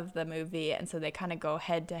one of the movie, and so they kind of go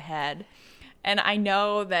head to head. And I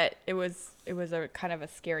know that it was a kind of a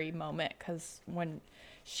scary moment because when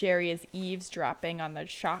Sherry is eavesdropping on the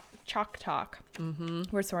chalk talk,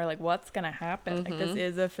 we're sort of like, what's going to happen? Like, this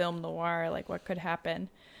is a film noir. Like, what could happen?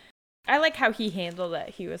 I like how he handled it.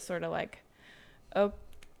 He was sort of like, oh,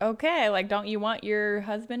 okay, like, don't you want your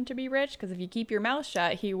husband to be rich? Because if you keep your mouth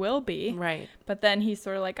shut, he will be. Right. But then he's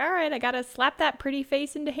sort of like, all right, I got to slap that pretty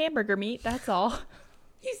face into hamburger meat. That's all.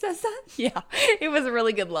 He says that? Yeah. It was a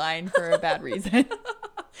really good line for a bad reason.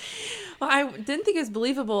 Well, I didn't think it was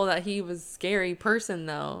believable that he was a scary person,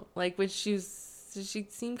 though. Like, when she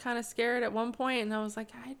seemed kind of scared at one point, and I was like,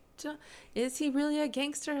 is he really a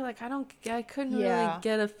gangster? Like, I couldn't really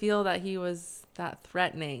get a feel that he was that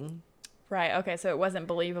threatening. Right. Okay. So it wasn't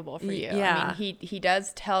believable for you. Yeah. I mean, he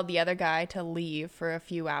does tell the other guy to leave for a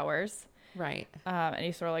few hours. Right. And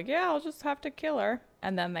he's sort of like, yeah, I'll just have to kill her.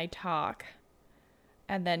 And then they talk.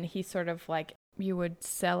 And then he's sort of like, you would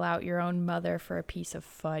sell out your own mother for a piece of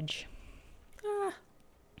fudge.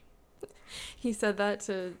 He said that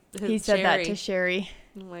to Sherry.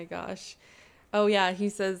 Oh my gosh. Oh yeah, he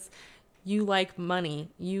says, you like money.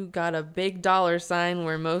 You got a big dollar sign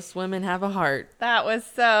where most women have a heart. That was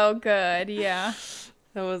so good. Yeah.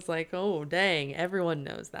 I was like, oh dang, everyone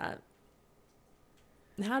knows that.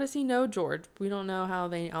 How does he know George? We don't know how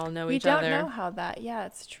they all know each other. We don't know how that. Yeah,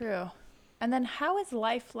 it's true. And then how is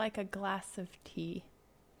life like a glass of tea?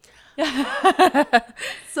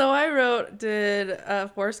 So I wrote, did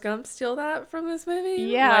Forrest Gump steal that from this movie?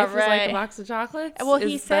 Yeah, life is like a box of chocolates. Well,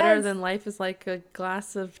 he is better says, than life is like a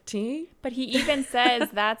glass of tea. But he even says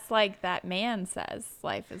that's like that man says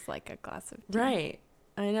life is like a glass of tea. Right.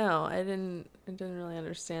 I know. I didn't really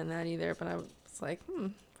understand that either. But I was like,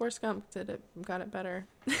 Forrest Gump got it better.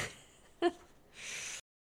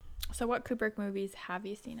 So what Kubrick movies have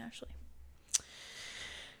you seen, Ashley?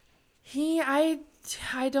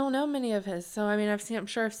 I don't know many of his, so I mean I'm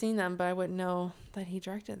sure I've seen them, but I wouldn't know that he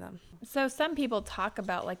directed them. So some people talk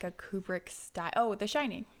about like a Kubrick style. Oh, The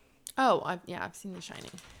Shining. Oh, I've seen The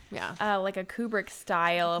Shining. Yeah. Like a Kubrick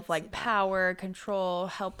style of like power, control,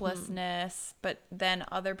 helplessness. But then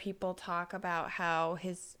other people talk about how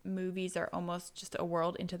his movies are almost just a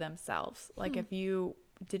world into themselves. Like if you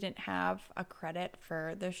didn't have a credit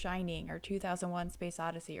for The Shining or 2001 Space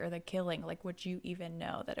Odyssey or The Killing, like would you even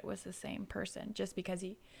know that it was the same person? Just because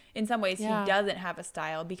he, in some ways, he doesn't have a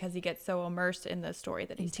style because he gets so immersed in the story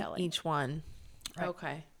that he's telling. Each one. Right.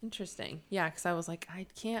 Okay. Interesting. Yeah, because I was like, I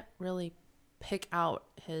can't really pick out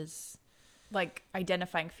his like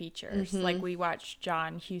identifying features. Like we watched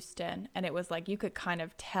John Huston and it was like you could kind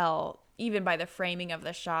of tell even by the framing of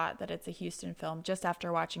the shot that it's a Huston film just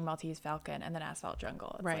after watching Maltese Falcon and then Asphalt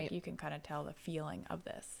Jungle. It's like you can kind of tell the feeling of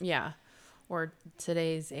this. Yeah. Or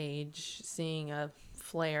today's age, seeing a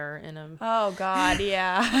flare in a... Oh, God,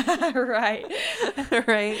 yeah. Right.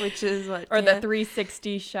 Right, which is what... Or the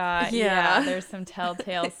 360 shot. Yeah. There's some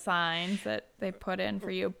telltale signs that they put in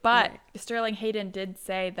for you. But Sterling Hayden did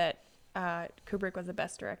say that Kubrick was the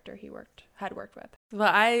best director he had worked with.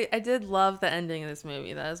 But I did love the ending of this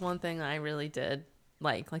movie. That is one thing I really did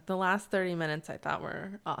like the last 30 minutes I thought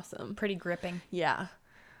were awesome. Pretty gripping. Yeah.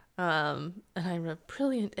 And I wrote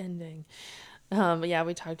brilliant ending. But yeah,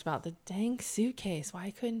 we talked about the dang suitcase.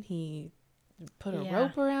 Why couldn't he put a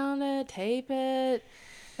rope around it, tape it?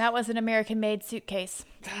 That was an American-made suitcase.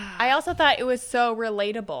 I also thought it was so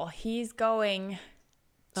relatable. He's going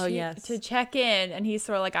to check in, and he's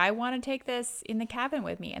sort of like, I want to take this in the cabin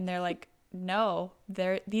with me. And they're like, no,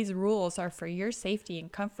 these rules are for your safety and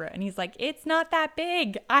comfort. And he's like, it's not that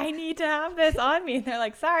big. I need to have this on me. And they're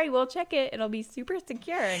like, sorry, we'll check it. It'll be super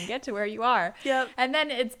secure and get to where you are. Yep. And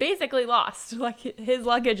then it's basically lost. Like his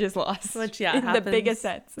luggage is lost. Which, in the biggest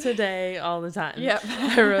sense. Today, all the time. Yep.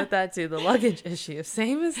 I wrote that too. The luggage issue.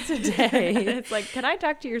 Same as today. It's like, can I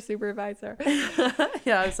talk to your supervisor?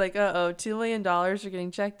 Yeah, I was like, $2 million are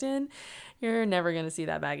getting checked in. You're never going to see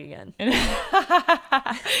that bag again.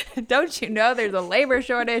 Don't you know there's a labor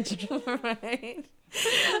shortage? Right.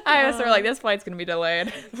 I was sort of like, this flight's going to be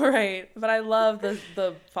delayed. Right. But I love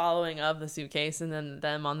the following of the suitcase and then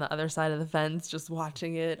them on the other side of the fence just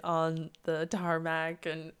watching it on the tarmac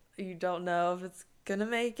and you don't know if it's going to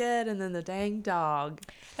make it. And then the dang dog.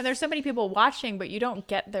 And there's so many people watching, but you don't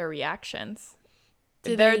get their reactions.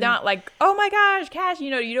 They're not like, oh my gosh, cash. You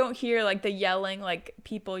know, you don't hear like the yelling like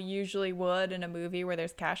people usually would in a movie where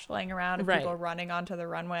there's cash flying around and people running onto the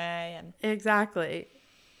runway. And exactly.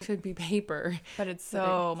 Should be paper. But it's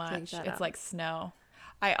so much. It's like snow.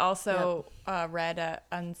 I also read a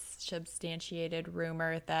unsubstantiated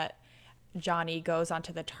rumor that Johnny goes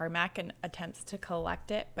onto the tarmac and attempts to collect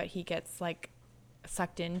it, but he gets like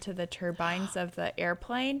sucked into the turbines of the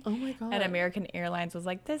airplane. Oh my God. And American Airlines was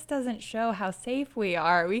like, this doesn't show how safe we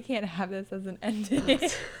are. We can't have this as an ending.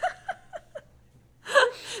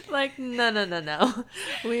 Like, no.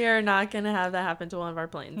 We are not going to have that happen to one of our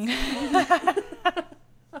planes.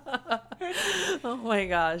 Oh my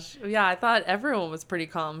gosh. Yeah, I thought everyone was pretty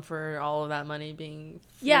calm for all of that money being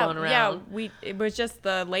flown around. Yeah, it was just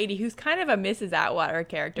the lady who's kind of a Mrs. Atwater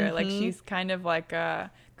character. Like, she's kind of like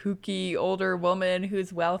a kooky older woman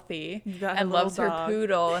who's wealthy and loves her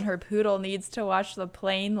poodle, and her poodle needs to watch the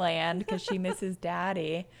plane land because she misses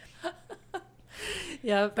daddy.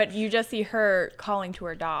 Yeah, but you just see her calling to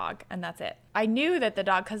her dog, and that's it. I knew that the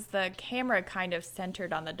dog, because the camera kind of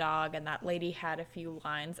centered on the dog, and that lady had a few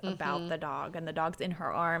lines about the dog, and the dog's in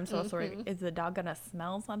her arms, so it's sort of, is the dog gonna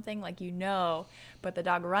smell something? Like, but the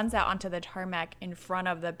dog runs out onto the tarmac in front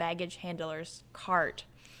of the baggage handler's cart,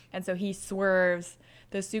 and so he swerves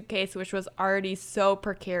the suitcase, which was already so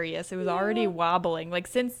precarious. It was already wobbling. Like,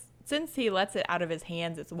 since he lets it out of his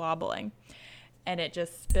hands, it's wobbling, and it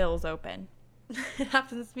just spills open. It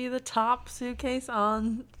happens to be the top suitcase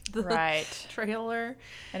on the trailer.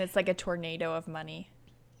 And it's like a tornado of money.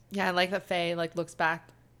 Yeah, I like that Faye like looks back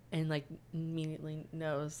and like immediately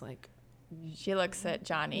knows, like, she looks at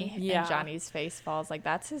Johnny and Johnny's face falls, like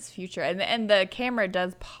that's his future. And the camera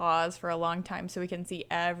does pause for a long time so we can see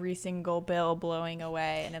every single bill blowing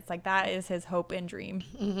away, and it's like that is his hope and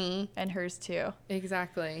dream. And hers too.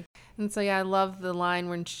 Exactly. And so yeah, I love the line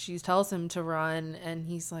when she tells him to run and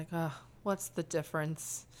he's like, oh, what's the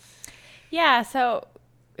difference? Yeah, so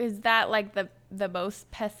is that like the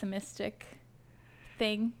most pessimistic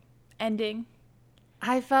ending?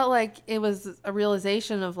 I felt like it was a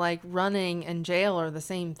realization of like running and jail are the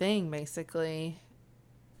same thing basically.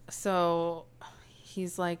 So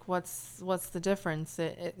he's like, what's the difference?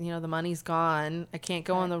 It the money's gone. I can't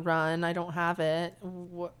go on the run. I don't have it.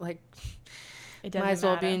 It might as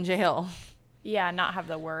well be in jail. Yeah, not have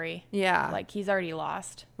the worry. Yeah. Like, he's already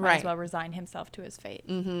lost. Might as well resign himself to his fate.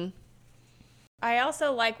 I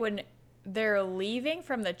also like when they're leaving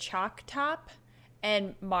from the chalk top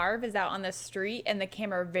and Marv is out on the street and the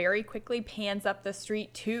camera very quickly pans up the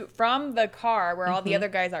street from the car where all the other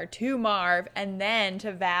guys are to Marv and then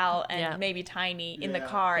to Val and maybe Tiny in the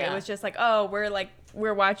car. It was just like, oh,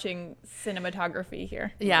 we're watching cinematography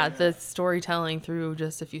here. Yeah, the storytelling through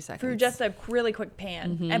just a few seconds. Through just a really quick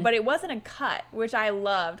pan. But it wasn't a cut, which I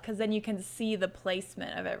loved because then you can see the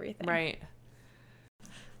placement of everything. Right.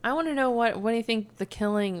 I want to know what do you think the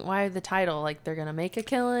killing, why the title? Like, they're going to make a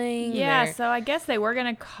killing? Yeah, so I guess they were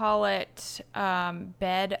going to call it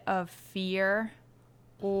Bed of Fear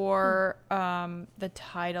or the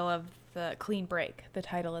title of the Clean Break, the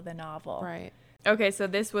title of the novel. Right. Okay, so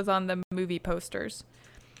this was on the movie posters.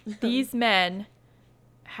 These men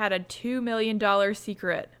had a $2 million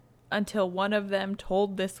secret until one of them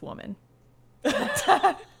told this woman.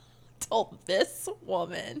 Told this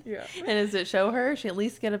woman? Yeah. And does it show her? She at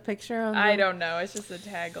least get a picture of I don't know. It's just a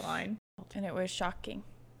tagline. And it was shocking.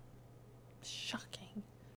 Shocking.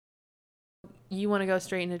 You want to go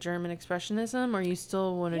straight into German Expressionism, or you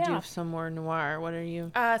still want to do some more noir? What are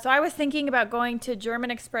you? So I was thinking about going to German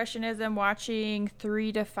Expressionism, watching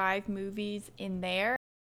 3 to 5 movies in there.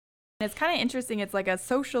 And it's kind of interesting. It's like a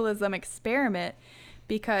socialism experiment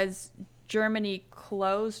because Germany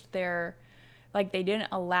closed their, like, they didn't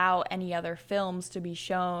allow any other films to be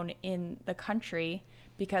shown in the country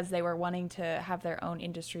because they were wanting to have their own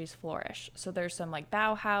industries flourish. So there's some like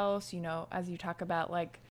Bauhaus, as you talk about,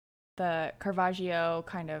 like the Caravaggio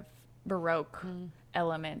kind of Baroque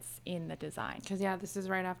elements in the design. Because, this is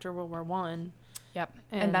right after World War One. Yep.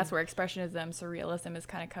 And that's where Expressionism, Surrealism is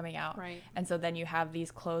kind of coming out. Right. And so then you have these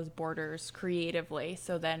closed borders creatively.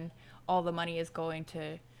 So then all the money is going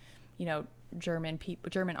to,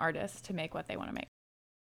 German artists to make what they want to make.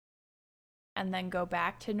 And then go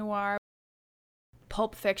back to noir.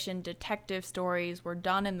 Pulp fiction detective stories were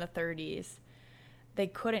done in the 30s. They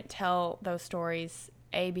couldn't tell those stories,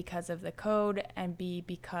 A, because of the code, and B,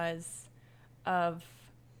 because of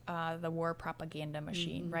the war propaganda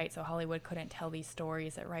machine, right? So Hollywood couldn't tell these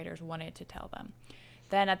stories that writers wanted to tell them.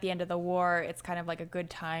 Then at the end of the war, it's kind of like a good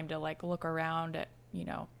time to like look around at,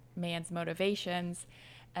 man's motivations.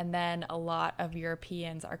 And then a lot of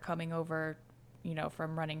Europeans are coming over,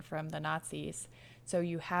 from running from the Nazis. So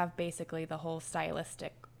you have basically the whole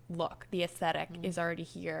stylistic look. The aesthetic is already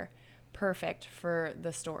here, perfect for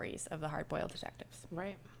the stories of the hard-boiled detectives.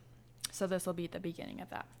 Right. So this will be the beginning of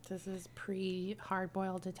that. This is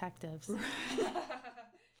pre-hard-boiled detectives.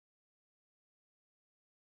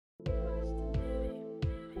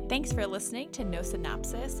 Thanks for listening to No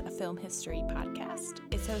Synopsis, a film history podcast.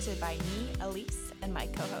 It's hosted by me, Elise, and my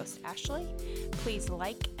co-host, Ashley. Please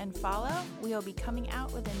like and follow. We will be coming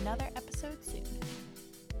out with another episode soon.